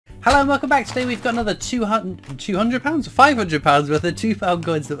Hello and welcome back. Today we've got another £500 worth of £2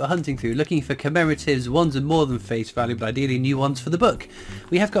 coins that we're hunting through, looking for commemoratives, ones with more than face value, but ideally new ones for the book.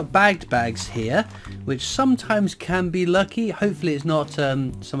 We have got bagged bags here, which sometimes can be lucky. Hopefully it's not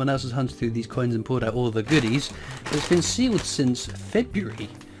someone else has hunted through these coins and pulled out all the goodies. But it's been sealed since February.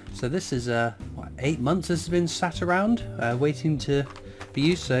 So this is, 8 months this has been sat around, waiting to be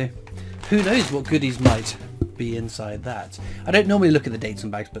used. So who knows what goodies might be inside that. I don't normally look at the dates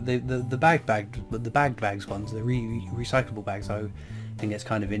on bags, but the bagged bags ones, the recyclable bags, I think it's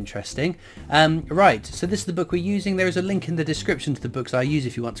kind of interesting. Right, so this is the book we're using. There is a link in the description to the books I use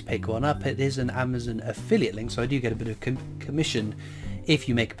if you want to pick one up. It is an Amazon affiliate link, so I do get a bit of commission if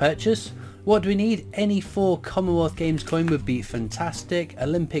you make a purchase. What do we need? Any 4 Commonwealth Games coin would be fantastic.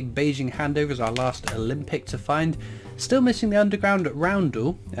 Olympic Beijing handover is our last Olympic to find. Still missing the underground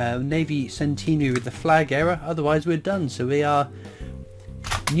roundel, Navy Centenary with the flag era. Otherwise we're done. So we are,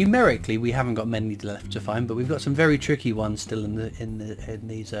 numerically we haven't got many left to find, but we've got some very tricky ones still in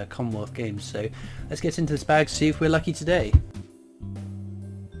these Commonwealth Games. So let's get into this bag, see if we're lucky today.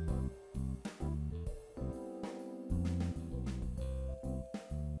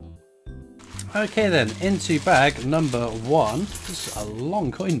 Okay then, into bag number 1. This is a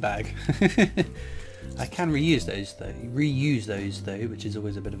long coin bag. I can reuse those though, which is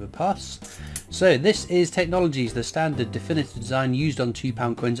always a bit of a pass. So this is Technologies, the standard definitive design used on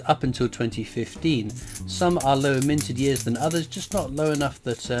 £2 coins up until 2015. Some are lower minted years than others, just not low enough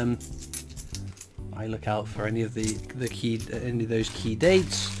that I look out for any of those key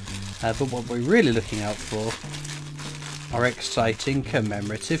dates. But what we're really looking out for are exciting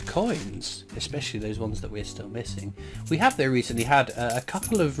commemorative coins, especially those ones that we're still missing. We have though recently had a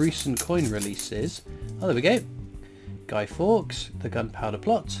couple of recent coin releases. Oh, there we go. Guy Fawkes, the Gunpowder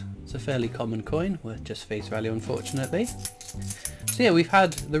Plot. It's a fairly common coin, worth just face value unfortunately. So yeah, we've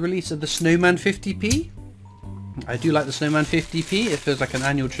had the release of the Snowman 50p. I do like the Snowman 50p, it feels like an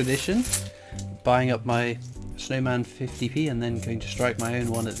annual tradition. Buying up my Snowman 50p and then going to strike my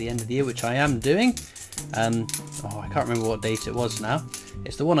own one at the end of the year, which I am doing. I can't remember what date it was now.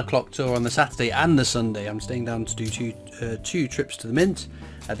 It's the 1 o'clock tour on the Saturday and the Sunday. I'm staying down to do two trips to the Mint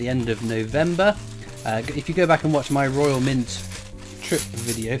at the end of November. If you go back and watch my Royal Mint trip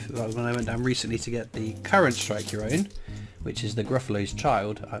video, when I went down recently to get the current Strike Your Own, which is the Gruffalo's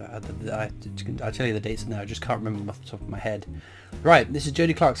Child, I'll tell you the dates now, I just can't remember them off the top of my head. Right, this is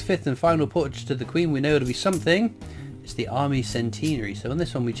Jodie Clark's 5th and final portrait of the Queen. We know it'll be something. It's the Army Centenary. So on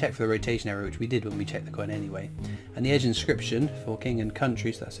this one we check for the rotation error, which we did when we checked the coin anyway. And the edge inscription for King and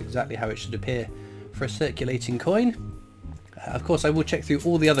Country, so that's exactly how it should appear for a circulating coin. Of course I will check through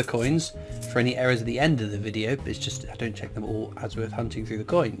all the other coins for any errors at the end of the video, but it's just I don't check them all as we're hunting through the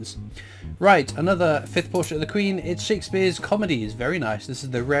coins. Right, another 5th portrait of the Queen. It's Shakespeare's Comedies. Very nice. This is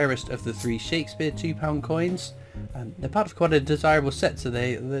the rarest of the 3 Shakespeare £2 coins. They're part of quite a desirable set, so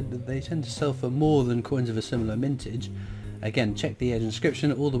they tend to sell for more than coins of a similar mintage. Again, check the edge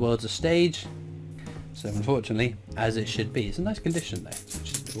inscription, all the world's a stage. So unfortunately, as it should be. It's a nice condition though,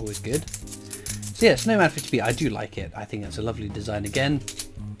 which is always good. So yeah, Snowman 50p, I do like it. I think that's a lovely design again.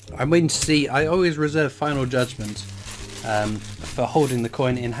 I'm waiting to see, I always reserve final judgment for holding the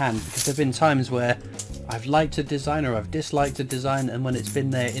coin in hand, because there have been times where I've liked a design or I've disliked a design, and when it's been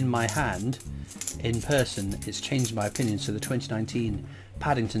there in my hand, in person, it's changed my opinion. So the 2019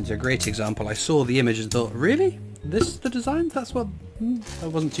 Paddington's a great example. I saw the image and thought, really? This is the design? That's what... I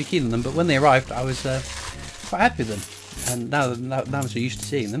wasn't too keen on them, but when they arrived I was quite happy with them. And now I'm so used to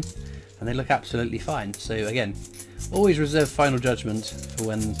seeing them, and they look absolutely fine. So again, always reserve final judgment for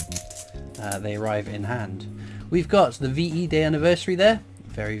when they arrive in hand. We've got the VE Day anniversary there.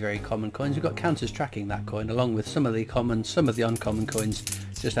 Very, very common coins. We've got counters tracking that coin, along with some of the common, some of the uncommon coins,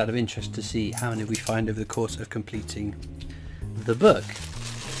 just out of interest to see how many we find over the course of completing the book.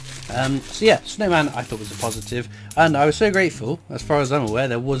 So yeah, Snowman I thought was a positive, and I was so grateful, as far as I'm aware,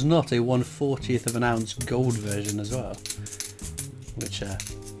 there was not a 1/40th of an ounce gold version as well, which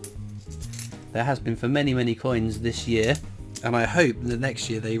there has been for many, many coins this year, and I hope that next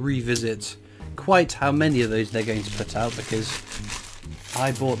year they revisit quite how many of those they're going to put out, because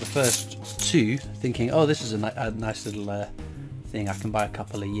I bought the first 2 thinking, oh, this is a nice little thing, I can buy a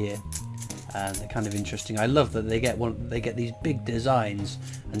couple a year, and they're kind of interesting. I love that they get these big designs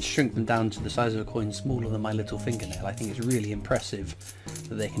and shrink them down to the size of a coin smaller than my little fingernail. I think it's really impressive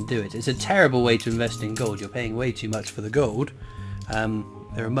that they can do it. It's a terrible way to invest in gold. You're paying way too much for the gold.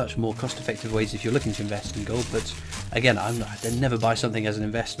 There are much more cost-effective ways if you're looking to invest in gold, but again, I never buy something as an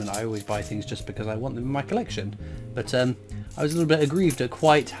investment. I always buy things just because I want them in my collection. But I was a little bit aggrieved at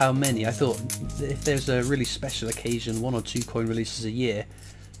quite how many. I thought if there's a really special occasion, 1 or 2 coin releases a year,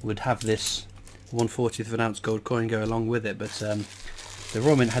 would have this 1/40th of an ounce gold coin go along with it, but the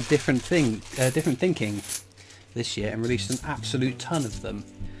Royal Mint had different thinking this year and released an absolute ton of them.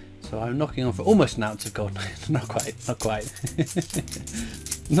 So I'm knocking on for almost an ounce of gold. not quite.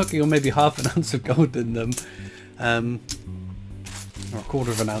 Knocking on maybe half an ounce of gold in them, or a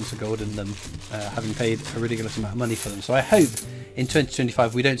quarter of an ounce of gold in them, having paid a ridiculous amount of money for them. So I hope in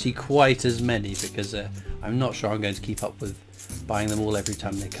 2025 we don't see quite as many, because I'm not sure I'm going to keep up with buying them all every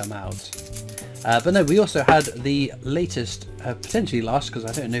time they come out. But no, we also had the latest, potentially last, because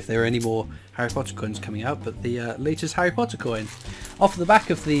I don't know if there are any more Harry Potter coins coming out, but the latest Harry Potter coin. Off the back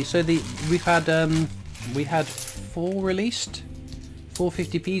of the, we had 4 released, 4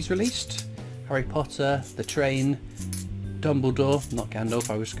 50p's released. Harry Potter, the train, Dumbledore, not Gandalf,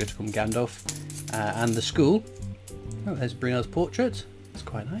 I was going to call him Gandalf, and the school. Oh, there's Brynjar's portrait, it's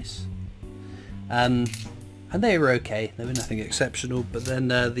quite nice. And they were okay, they were nothing exceptional, but then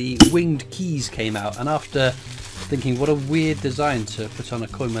the winged keys came out, and after thinking what a weird design to put on a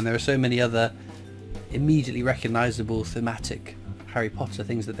coin when there are so many other immediately recognisable thematic Harry Potter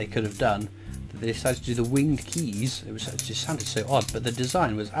things that they could have done, that they decided to do the winged keys. It just sounded so odd, but the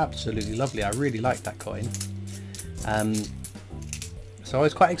design was absolutely lovely. I really liked that coin. So I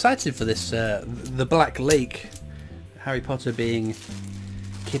was quite excited for this, the Black Lake, Harry Potter being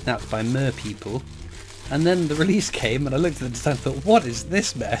kidnapped by mer people. And then the release came and I looked at the design and thought, what is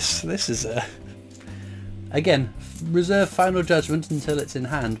this mess? This is again, reserve final judgment until it's in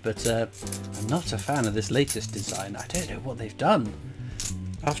hand, but I'm not a fan of this latest design. I don't know what they've done.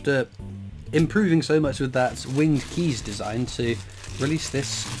 After improving so much with that winged keys design, to release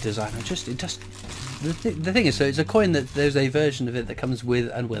this design, the thing is, so it's a coin that there's a version of it that comes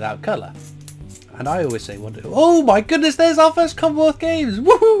with and without colour. And I always say, oh my goodness, there's our first Commonwealth Games!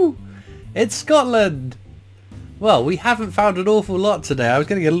 Woohoo! It's Scotland! Well, we haven't found an awful lot today. I was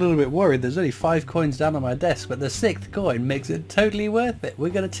getting a little bit worried. There's only 5 coins down on my desk, but the 6th coin makes it totally worth it.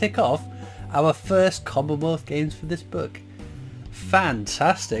 We're going to tick off our first Commonwealth Games for this book.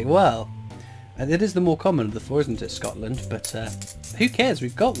 Fantastic. Well, and it is the more common of the 4, isn't it, Scotland? But who cares?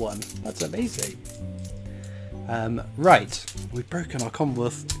 We've got one. That's amazing. Right, we've broken our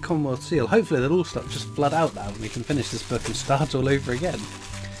Commonwealth seal. Hopefully they'll all just flood out now and we can finish this book and start all over again.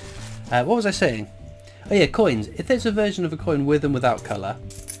 What was I saying? Oh yeah, coins. If there's a version of a coin with and without colour,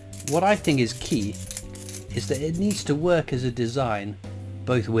 what I think is key is that it needs to work as a design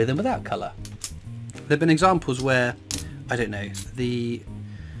both with and without colour. There have been examples where, I don't know, the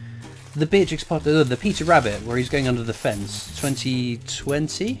Beatrix Potter, the Peter Rabbit, where he's going under the fence,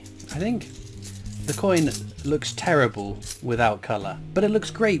 2020, I think. The coin looks terrible without colour, but it looks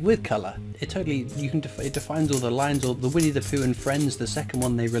great with colour. It totally, it defines all the lines. Or the Winnie the Pooh and Friends, the second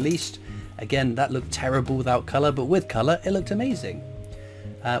one they released, again that looked terrible without colour, but with colour it looked amazing.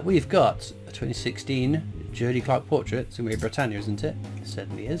 We've got a 2016 Jodie Clark portrait. It's in Great Britannia, isn't it? It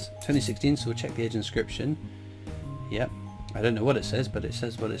certainly is. 2016, so we'll check the age inscription. Yep, I don't know what it says, but it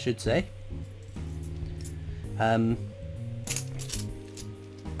says what it should say.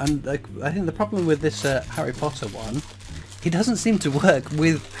 And I think the problem with this Harry Potter one, he doesn't seem to work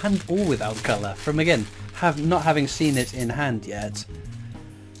with and or without colour. From again, not having seen it in hand yet,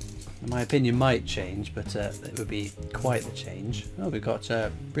 my opinion might change, but it would be quite the change. Oh, we've got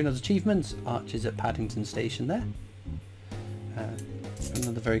Brynjar's achievements, arches at Paddington Station there.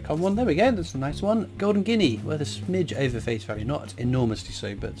 Another very common one. There we go. That's a nice one. Golden Guinea, worth a smidge over face value, not enormously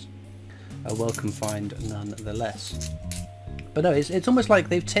so, but a welcome find nonetheless. But no, it's almost like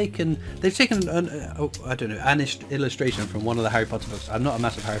they've taken I don't know, an illustration from one of the Harry Potter books. I'm not a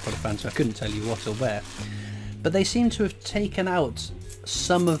massive Harry Potter fan, so I couldn't tell you what or where. But they seem to have taken out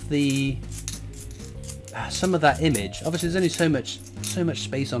some of that image. Obviously, there's only so much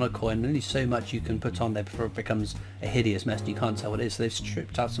space on a coin, and only so much you can put on there before it becomes a hideous mess and you can't tell what it is. So they've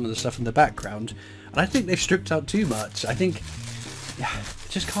stripped out some of the stuff in the background, and I think they've stripped out too much. I think, yeah,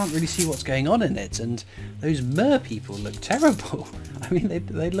 just can't really see what's going on in it, and those mer people look terrible. I mean,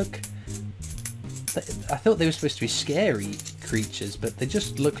 they look. I thought they were supposed to be scary creatures, but they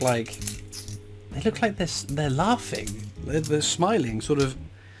just look like they're laughing. They're smiling, sort of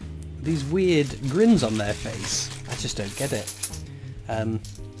these weird grins on their face. I just don't get it.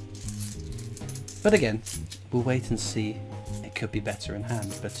 But again, we'll wait and see. It could be better in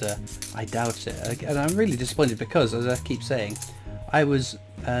hand, but I doubt it. And I'm really disappointed because, as I keep saying, I was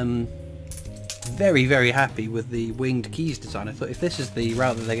very, very happy with the winged keys design. I thought if this is the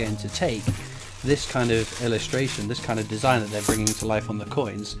route that they're going to take, this kind of illustration, this kind of design that they're bringing to life on the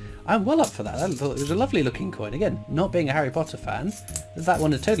coins, I'm well up for that. I thought it was a lovely looking coin. Again, not being a Harry Potter fan, that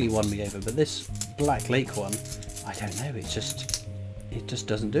one had totally won me over, but this Black Lake one, I don't know, it's just, it just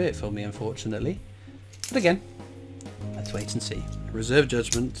doesn't do it for me, unfortunately. But again, let's wait and see. Reserve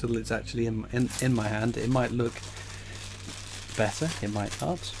judgment till it's actually in my hand. It might look better, it might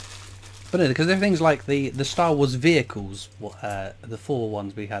not. But no, because there are things like the Star Wars vehicles, the 4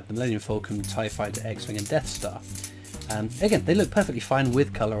 ones we had, the Millennium Falcon, TIE Fighter, X-Wing and Death Star. Again, they look perfectly fine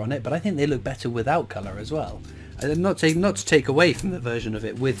with colour on it, but I think they look better without colour as well. Not to take away from the version of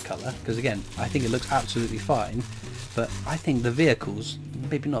it with colour, because again, I think it looks absolutely fine, but I think the vehicles,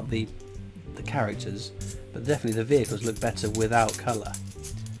 maybe not the characters, but definitely the vehicles look better without colour.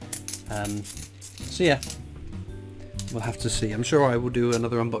 So yeah. We'll have to see. I'm sure I will do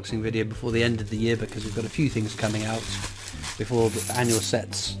another unboxing video before the end of the year because we've got a few things coming out before the annual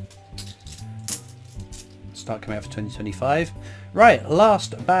sets start coming out for 2025. Right,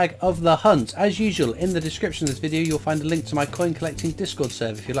 last bag of the hunt. As usual, in the description of this video you'll find a link to my coin collecting Discord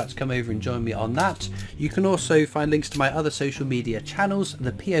server if you'd like to come over and join me on that. You can also find links to my other social media channels,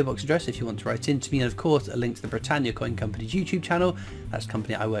 the PO Box address if you want to write into me, and of course a link to the Britannia Coin Company's YouTube channel. That's the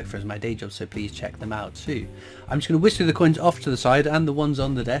company I work for as my day job, so please check them out too. I'm just going to whistle the coins off to the side and the ones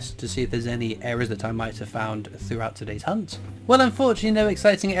on the desk to see if there's any errors that I might have found throughout today's hunt. Well, unfortunately no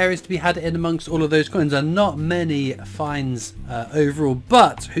exciting areas to be had in amongst all of those coins, and not many finds overall,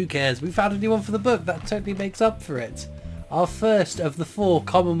 but who cares, we found a new one for the book. That totally makes up for it. Our first of the 4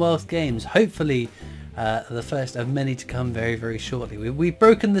 Commonwealth Games, hopefully the first of many to come very, very shortly. We've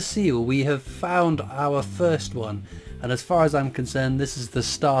broken the seal, we have found our first one, and as far as I'm concerned this is the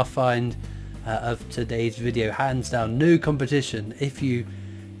star find of today's video, hands down, no competition. If you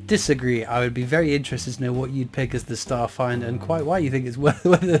disagree, I would be very interested to know what you'd pick as the star find and quite why you think it's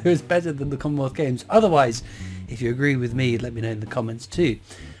whether it's better than the Commonwealth Games. Otherwise, if you agree with me, let me know in the comments too.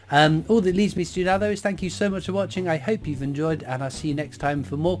 All that leaves me to do now though is thank you so much for watching. I hope you've enjoyed, and I'll see you next time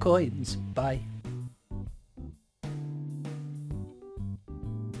for more coins. Bye.